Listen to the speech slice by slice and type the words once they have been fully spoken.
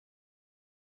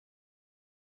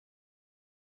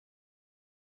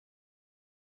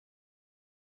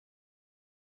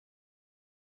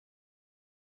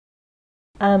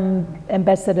I'm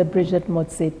Ambassador Brigitte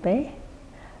Motsepe,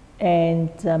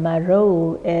 and my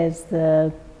role as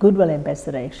the Goodwill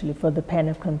Ambassador, actually, for the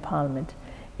Pan-African Parliament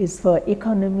is for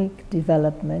economic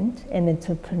development and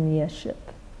entrepreneurship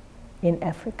in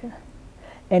Africa.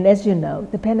 And as you know,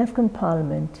 the Pan-African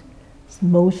Parliament's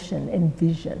motion and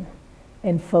vision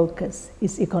and focus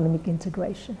is economic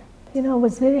integration. You know, I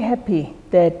was very happy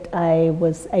that I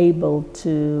was able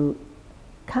to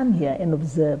come here and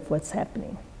observe what's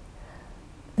happening.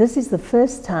 This is the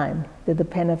first time that the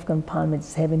Pan-African Parliament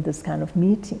is having this kind of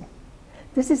meeting.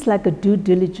 This is like a due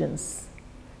diligence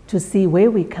to see where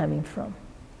we're coming from.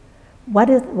 What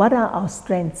are our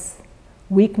strengths,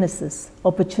 weaknesses,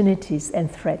 opportunities, and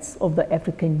threats of the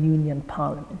African Union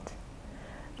Parliament?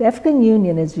 The African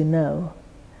Union, as you know,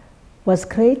 was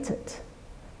created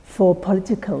for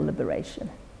political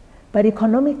liberation. But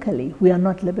economically, we are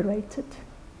not liberated.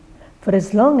 For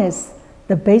as long as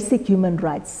the basic human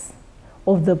rights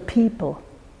of the people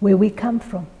where we come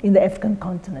from in the African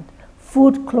continent,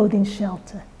 food, clothing,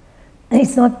 shelter,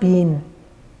 it's not being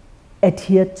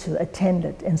adhered to,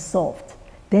 attended, and solved,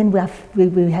 then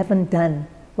we haven't done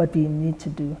what we need to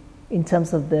do in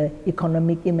terms of the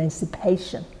economic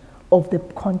emancipation of the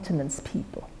continent's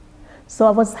people. So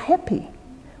I was happy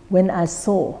when I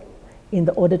saw in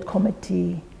the Audit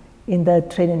Committee, in the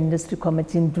Trade and Industry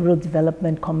Committee, in Rural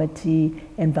Development Committee,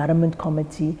 Environment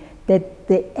Committee, that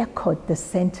they echoed the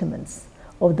sentiments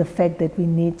of the fact that we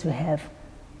need to have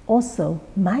also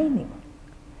mining.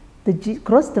 The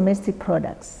gross domestic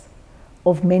products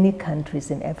of many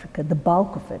countries in Africa, the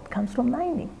bulk of it comes from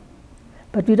mining.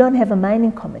 But we don't have a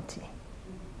mining committee,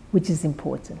 which is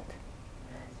important.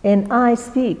 And I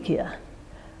speak here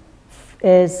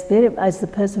as the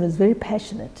person who's very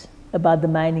passionate about the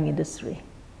mining industry.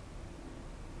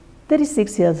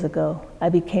 36 years ago, I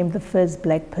became the first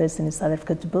black person in South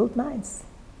Africa to build mines.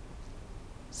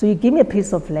 So you give me a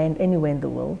piece of land anywhere in the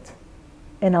world,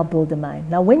 and I'll build a mine.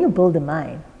 Now, when you build a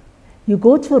mine, you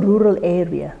go to a rural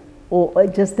area or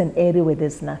just an area where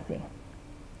there's nothing.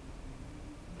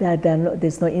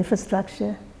 There's no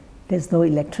infrastructure, there's no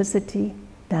electricity,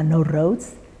 there are no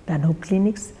roads, there are no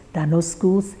clinics, there are no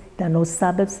schools, there are no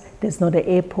suburbs, there's not an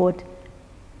airport.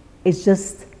 It's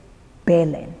just bare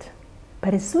land.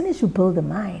 But as soon as you build a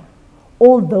mine,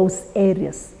 all those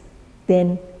areas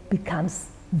then becomes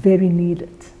very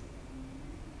needed.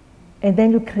 And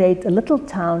then you create a little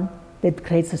town that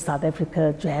creates a South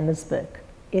Africa, Johannesburg.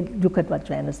 Look at what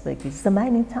Johannesburg is. It's a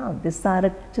mining town. They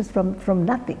started just from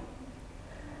nothing.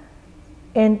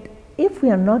 And if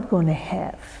we are not going to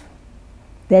have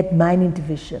that mining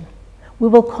division, we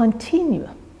will continue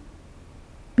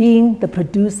being the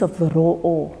producer of the raw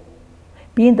ore,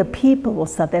 being the people of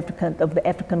South Africa, of the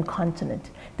African continent,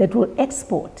 that will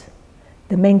export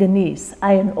the manganese,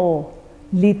 iron ore,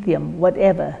 lithium,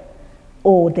 whatever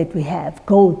ore that we have,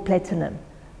 gold, platinum,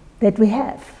 that we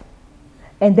have.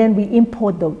 And then we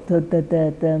import the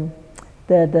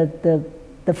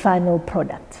final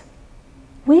product.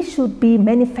 We should be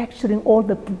manufacturing all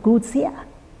the goods here.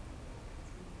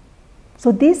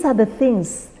 So these are the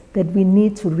things that we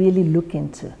need to really look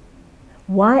into.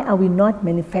 Why are we not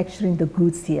manufacturing the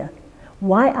goods here?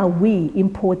 Why are we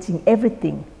importing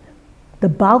everything, the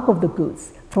bulk of the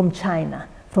goods, from China,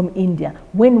 from India,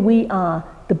 when we are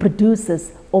the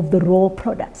producers of the raw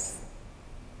products?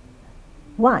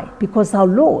 Why? Because our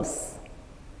laws,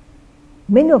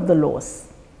 many of the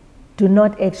laws, do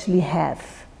not actually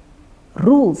have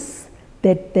rules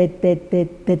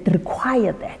that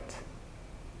require that.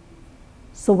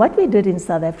 So what we did in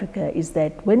South Africa is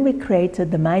that when we created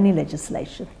the mining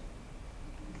legislation,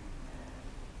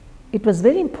 it was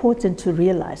very important to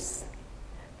realize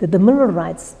that the mineral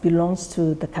rights belongs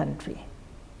to the country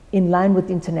in line with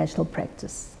international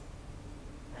practice.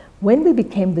 When we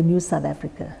became the new South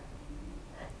Africa,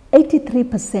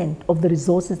 83% of the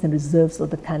resources and reserves of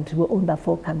the country were owned by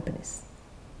 4 companies.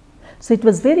 So it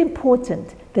was very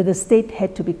important that the state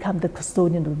had to become the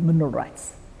custodian of mineral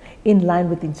rights in line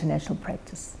with international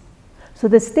practice. So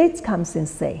the state comes and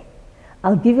say,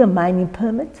 I'll give you a mining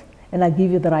permit and I'll give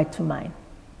you the right to mine.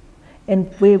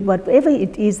 And whatever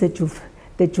it is that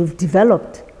you've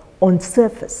developed on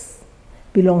surface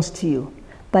belongs to you.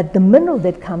 But the mineral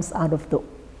that comes out of the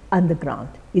underground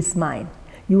is mine.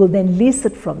 You will then lease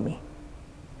it from me.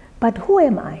 But who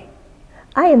am I?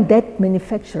 I am that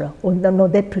manufacturer or no,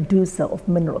 that producer of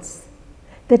minerals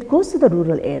that goes to the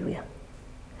rural area.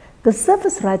 The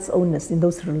surface rights owners in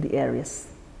those rural areas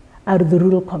are the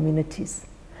rural communities.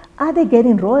 Are they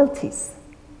getting royalties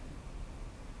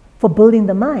for building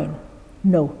the mine?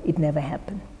 No, it never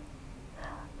happened.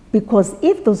 Because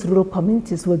if those rural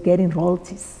communities were getting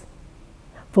royalties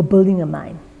for building a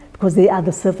mine because they are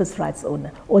the surface rights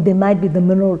owner, or they might be the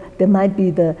mineral, they might be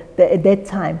at that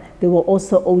time, they were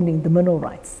also owning the mineral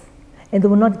rights, and they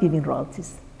were not giving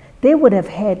royalties. They would have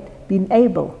been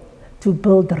able to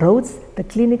build the roads, the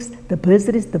clinics, the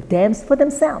bursaries, the dams for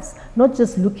themselves, not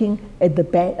just looking at the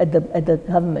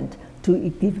government to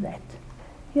give that.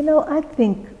 You know, I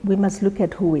think we must look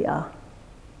at who we are,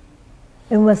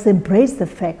 and we must embrace the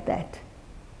fact that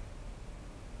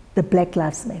the Black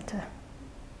Lives Matter.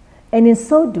 And in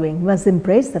so doing, we must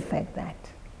embrace the fact that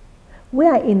we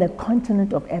are in a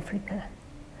continent of Africa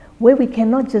where we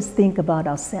cannot just think about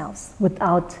ourselves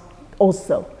without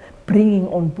also bringing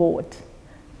on board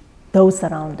those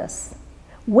around us.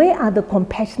 Where are the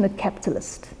compassionate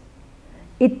capitalists?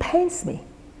 It pains me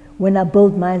when I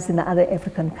build mines in other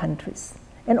African countries,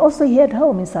 and also here at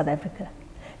home in South Africa,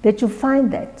 that you find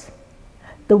that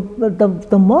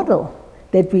the model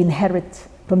that we inherit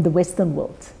from the Western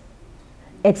world: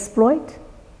 exploit,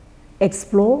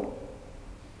 explore,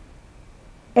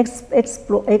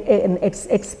 export,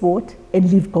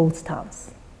 and leave ghost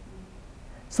towns.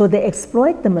 So they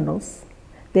exploit the minerals,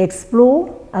 they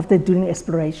explore after doing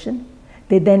exploration,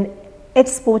 they then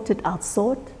export it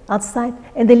outside,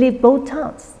 and they leave gold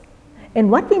towns. And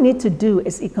what we need to do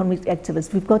as economic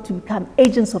activists, we've got to become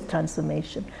agents of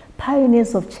transformation,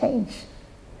 pioneers of change,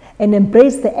 and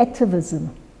embrace the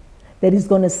activism that is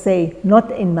going to say,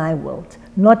 not in my world,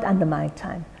 not under my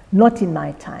time, not in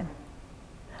my time.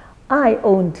 I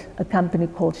owned a company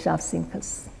called Shaft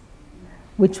Sinkers,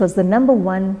 which was the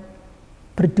 #1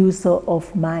 producer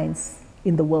of mines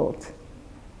in the world,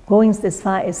 going as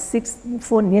far as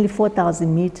nearly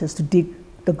 4,000 meters to dig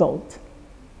the gold.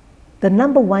 The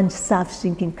 #1 shaft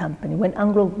sinking company, when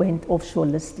Anglo went offshore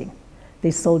listing,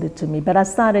 they sold it to me. But I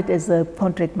started as a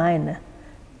contract miner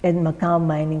in Macau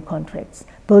mining contracts,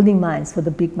 building mines for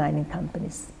the big mining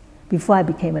companies before I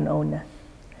became an owner.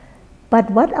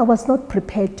 But what I was not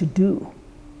prepared to do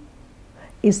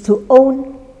is to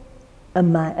own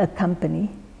a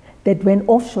company that went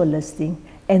offshore listing,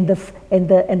 and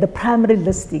the primary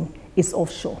listing is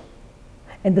offshore,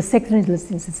 and the secondary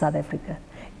listing is in South Africa.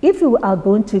 If you are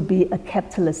going to be a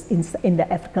capitalist in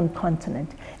the African continent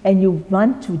and you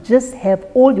want to just have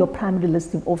all your primary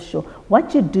listing offshore,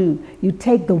 what you do, you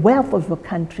take the wealth of your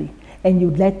country and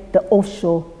you let the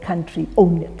offshore country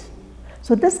own it.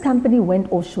 So this company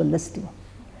went offshore listing,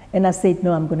 and I said,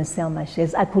 no, I'm going to sell my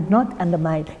shares. I could not,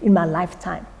 in my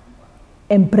lifetime,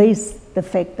 embrace the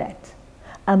fact that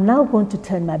I'm now going to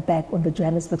turn my back on the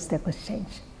Johannesburg Stock Exchange.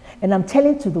 And I'm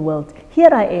telling to the world,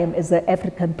 here I am as an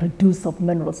African producer of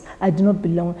minerals. I do not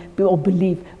belong or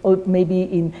believe, or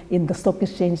maybe in the stock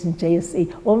exchange in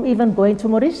JSE, or even going to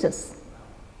Mauritius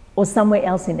or somewhere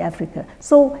else in Africa.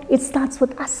 So it starts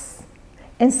with us.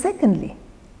 And secondly,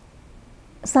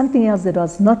 something else that I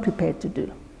was not prepared to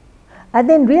do. I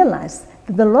then realized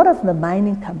that a lot of the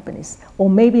mining companies, or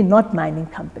maybe not mining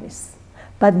companies,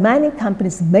 but mining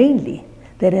companies mainly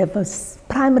that have a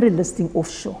primary listing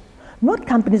offshore. Not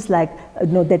companies like,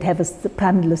 that have a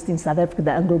primary listing in South Africa,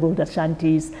 the Anglo Gold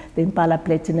Ashantis, the Impala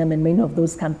Platinum, and many of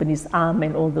those companies, ARM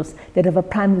and all those, that have a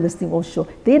primary listing offshore.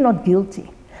 They're not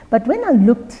guilty. But when I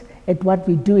looked at what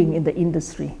we're doing in the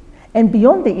industry, and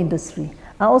beyond the industry,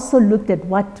 I also looked at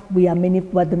what the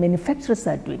manufacturers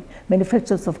are doing,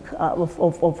 manufacturers of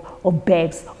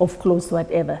bags, of clothes,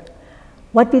 whatever.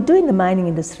 What we do in the mining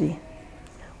industry,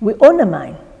 we own a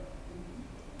mine.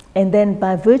 And then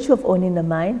by virtue of owning the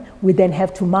mine, we then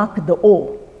have to market the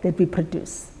ore that we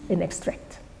produce and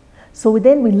extract. So we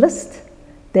list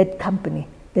that company,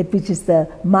 which is the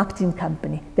marketing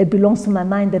company that belongs to my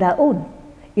mine that I own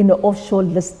in an offshore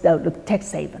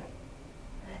tax haven.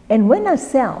 And when I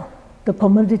sell the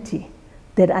commodity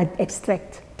that I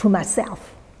extract to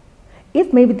myself,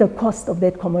 if maybe the cost of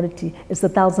that commodity is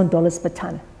 $1,000 per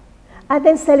ton, I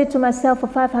then sell it to myself for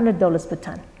 $500 per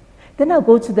ton. Then I'll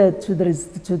go to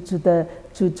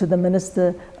the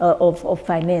Minister of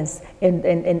Finance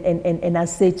and I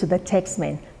say to the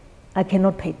taxman, I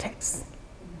cannot pay tax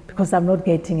because I'm not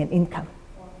getting an income.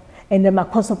 And then my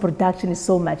cost of production is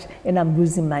so much and I'm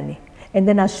losing money. And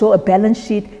then I show a balance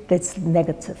sheet that's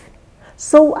negative.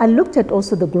 So I looked at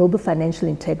also the Global Financial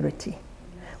Integrity,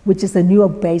 which is a New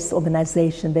York-based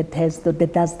organization that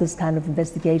does this kind of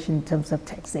investigation in terms of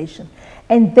taxation.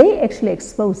 And they actually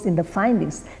exposed in the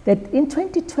findings that in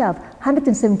 2012,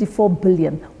 $174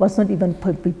 billion was not even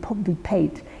be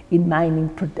paid in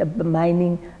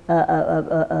mining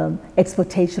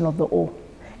exploitation of the ore.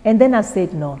 And then I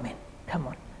said, no, man, come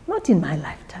on, not in my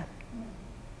lifetime.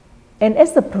 And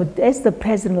as the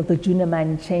president of the Junior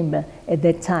Mining Chamber at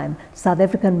that time, South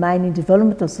African Mining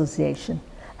Development Association,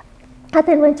 I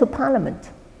then went to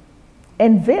Parliament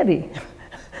and very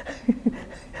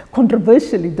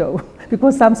controversially though,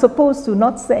 because I'm supposed to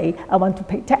not say I want to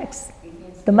pay tax.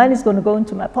 The money is going to go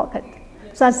into my pocket.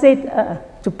 So I said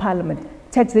to Parliament,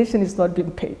 taxation is not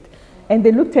being paid. And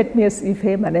they looked at me as if,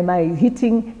 hey man, am I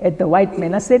hitting at the white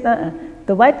man? I said,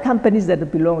 the white companies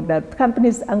that belong, the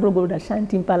companies, Anglo Gold,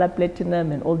 Ashanti, Impala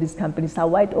Platinum, and all these companies are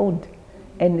white owned.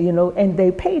 And, you know, and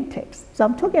they pay tax. So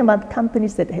I'm talking about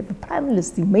companies that have a prime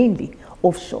listing mainly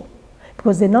offshore,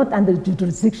 because they're not under the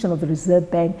jurisdiction of the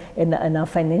Reserve Bank and our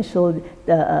financial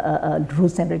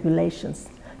rules and regulations.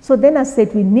 So then I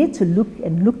said, we need to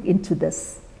look into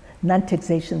this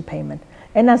non-taxation payment.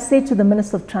 And I said to the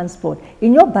Minister of Transport,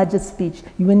 in your budget speech,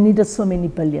 you needed so many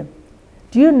billion.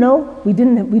 Do you know we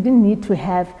didn't need to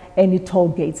have any toll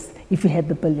gates if we had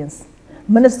the billions?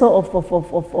 Minister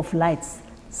of Lights,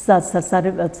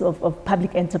 of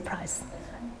Public Enterprise,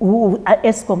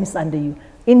 ESCOM is under you.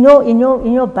 In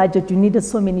your budget, you needed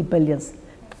so many billions.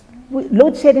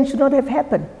 Load shedding should not have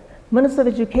happened. Minister of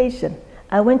Education,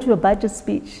 I went to your budget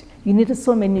speech. You needed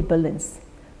so many billions.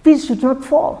 Fees should not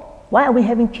fall. Why are we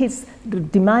having kids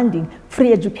demanding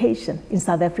free education in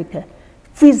South Africa?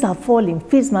 Fees are falling.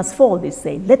 Fees must fall, they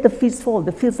say. Let the fees fall.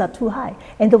 The fees are too high.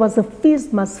 And there was a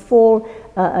fees must fall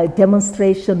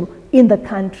demonstration in the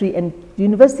country, and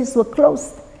universities were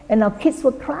closed, and our kids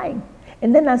were crying.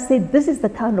 And then I said, this is the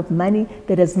kind of money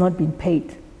that has not been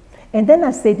paid. And then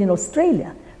I said, in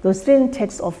Australia, the Australian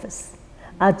Tax Office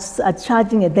are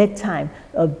charging at that time,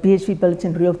 BHP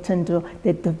Billiton, Rio Tinto,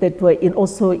 that were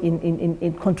also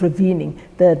in contravening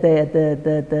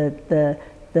the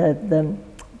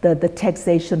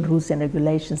taxation rules and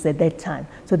regulations at that time.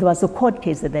 So there was a court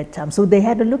case at that time. So they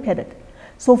had a look at it.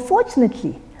 So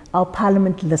fortunately, our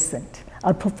Parliament listened.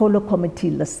 Our portfolio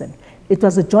committee listened. It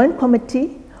was a joint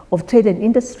committee of trade and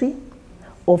industry,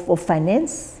 of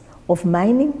finance, of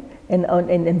mining, and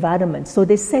environment. So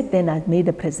they sat there and I made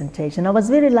a presentation. I was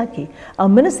very lucky. Our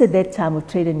minister at that time of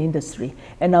trade and industry,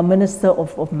 and our minister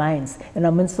of mines, and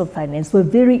our minister of finance were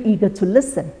very eager to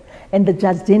listen. And the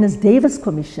Judge Dennis Davis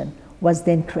Commission was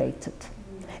then created.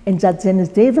 And Judge Dennis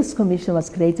Davis Commission was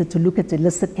created to look at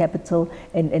illicit capital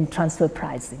and transfer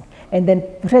pricing. And then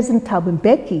President Thabo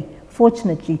Mbeki,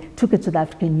 fortunately, took it to the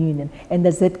African Union. And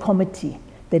there's that committee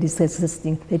that is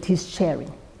existing, that he's chairing.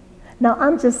 Now,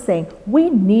 I'm just saying, we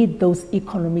need those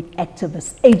economic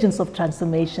activists, agents of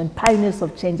transformation, pioneers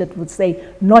of change that would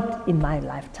say, not in my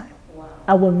lifetime. Wow.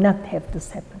 I will not have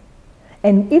this happen.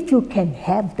 And if you can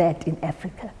have that in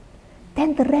Africa,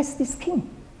 then the rest is king.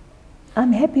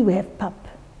 I'm happy we have PAP.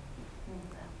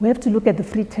 We have to look at the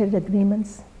free trade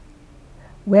agreements.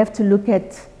 We have to look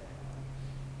at,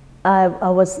 I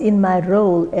was in my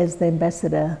role as the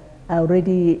ambassador, I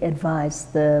already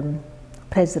advised the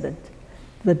president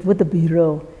that with the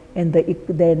bureau and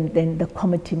then the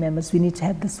committee members, we need to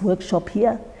have this workshop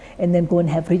here and then go and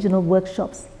have regional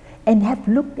workshops and have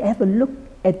a look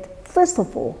at, first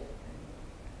of all,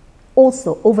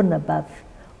 also over and above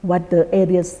what the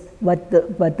areas, what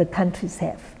the countries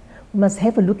have. We must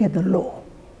have a look at the law.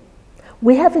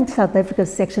 We have in South Africa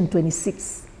Section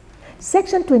 26.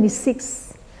 Section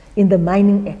 26 in the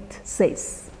Mining Act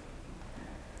says,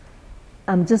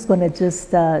 I'm just going to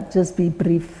just be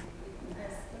brief.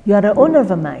 You are an owner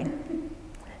of a mine,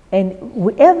 and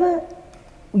whoever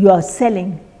you are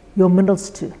selling your minerals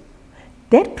to,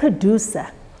 that producer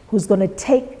who's going to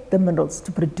take the minerals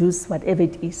to produce whatever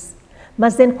it is,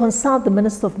 must then consult the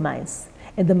Minister of Mines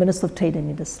and the Minister of Trade and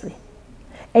Industry.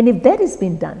 And if that has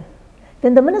been done,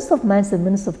 then the Minister of Mines and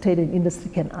Minister of Trade and Industry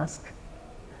can ask,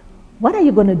 what are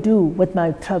you going to do with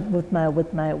my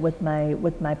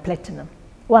platinum?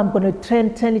 Well, I'm going to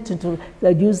turn it into,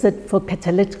 use it for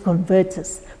catalytic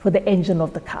converters for the engine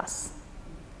of the cars.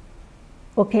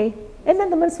 Okay? And then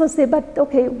the minister will say, but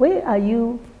okay, where are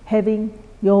you having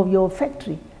your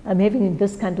factory? I'm having in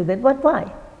this country, then what, why?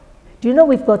 Do you know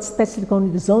we've got special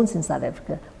economic zones in South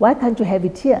Africa? Why can't you have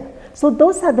it here? So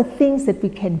those are the things that we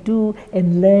can do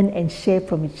and learn and share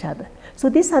from each other. So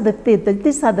these are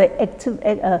the active,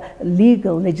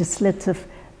 legal, legislative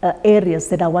areas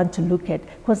that I want to look at,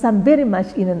 because I'm very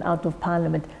much in and out of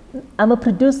Parliament. I'm a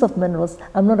producer of minerals,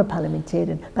 I'm not a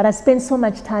parliamentarian, but I spend so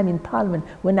much time in Parliament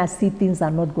when I see things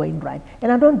are not going right. And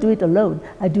I don't do it alone,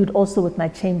 I do it also with my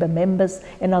chamber members,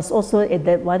 and I was also at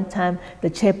that one time the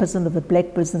chairperson of the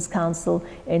Black Business Council,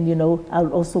 and you know,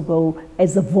 I'll also go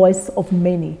as a voice of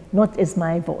many, not as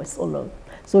my voice alone.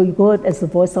 So you go as the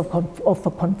voice of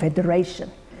a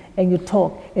confederation, and you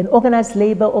talk. And organized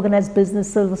labor, organized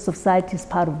business, civil society is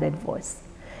part of that voice.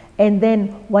 And then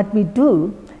what we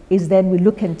do is then we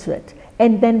look into it.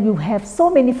 And then you have so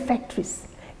many factories.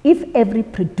 If every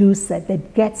producer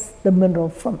that gets the mineral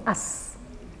from us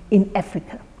in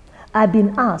Africa. I've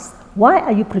been asked, why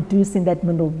are you producing that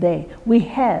mineral there? We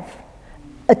have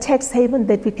a tax haven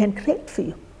that we can create for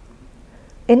you.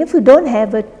 And if we don't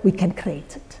have it, we can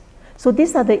create it. So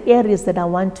these are the areas that I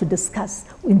want to discuss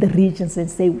in the regions and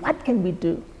say, what can we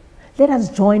do? Let us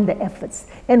join the efforts.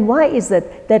 And why is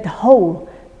it that whole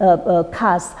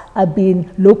cars are being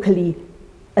locally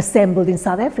assembled in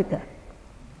South Africa?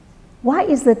 Why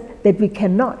is it that we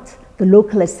cannot, the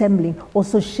local assembling,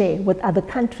 also share with other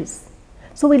countries?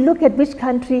 So we look at which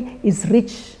country is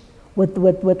rich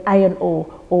with iron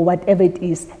ore or whatever it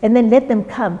is, and then let them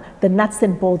come, the nuts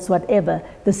and bolts, whatever,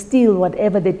 the steel,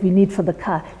 whatever that we need for the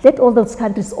car. Let all those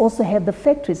countries also have the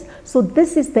factories. So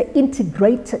this is the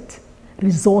integrated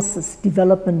resources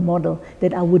development model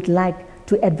that I would like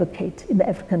to advocate in the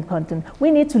African continent.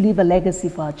 We need to leave a legacy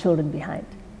for our children behind.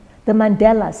 The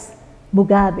Mandelas,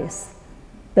 Mugabes,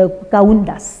 the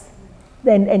Kaundas,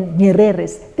 and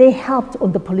Nyereres, they helped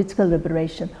on the political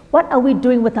liberation. What are we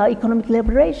doing with our economic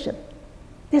liberation?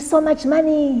 There's so much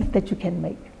money that you can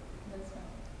make.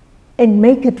 And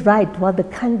make it right while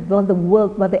the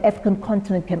world, while the African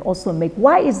continent can also make.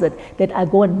 Why is it that I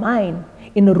go and mine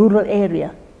in a rural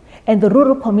area and the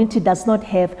rural community does not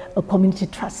have a community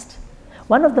trust?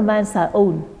 One of the mines I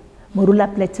own,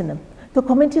 Morula Platinum, the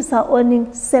communities are earning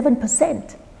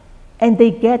 7% and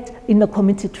they get in a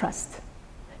community trust.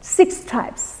 6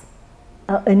 tribes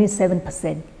are earning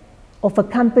 7% of a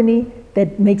company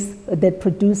that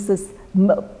produces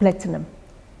platinum.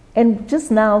 And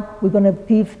just now, we're going to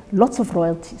give lots of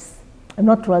royalties,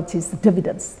 not royalties,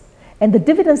 dividends. And the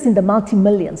dividends in the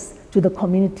multi-millions to the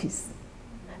communities.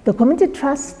 The community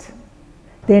trust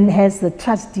then has the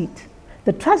trust deed.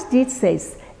 The trust deed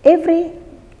says every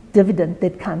dividend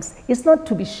that comes is not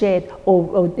to be shared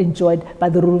or enjoyed by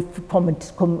the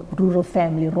rural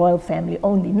family, royal family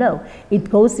only. No, it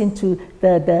goes into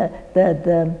the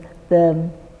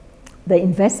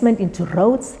investment into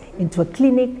roads, into a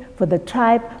clinic for the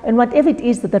tribe, and whatever it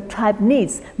is that the tribe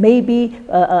needs. Maybe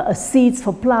seeds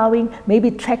for plowing,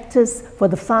 maybe tractors for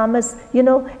the farmers, you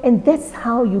know, and that's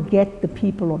how you get the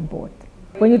people on board.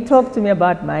 When you talk to me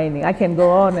about mining, I can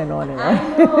go on and on and on.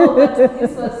 I know, but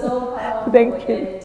this was so powerful. Thank you.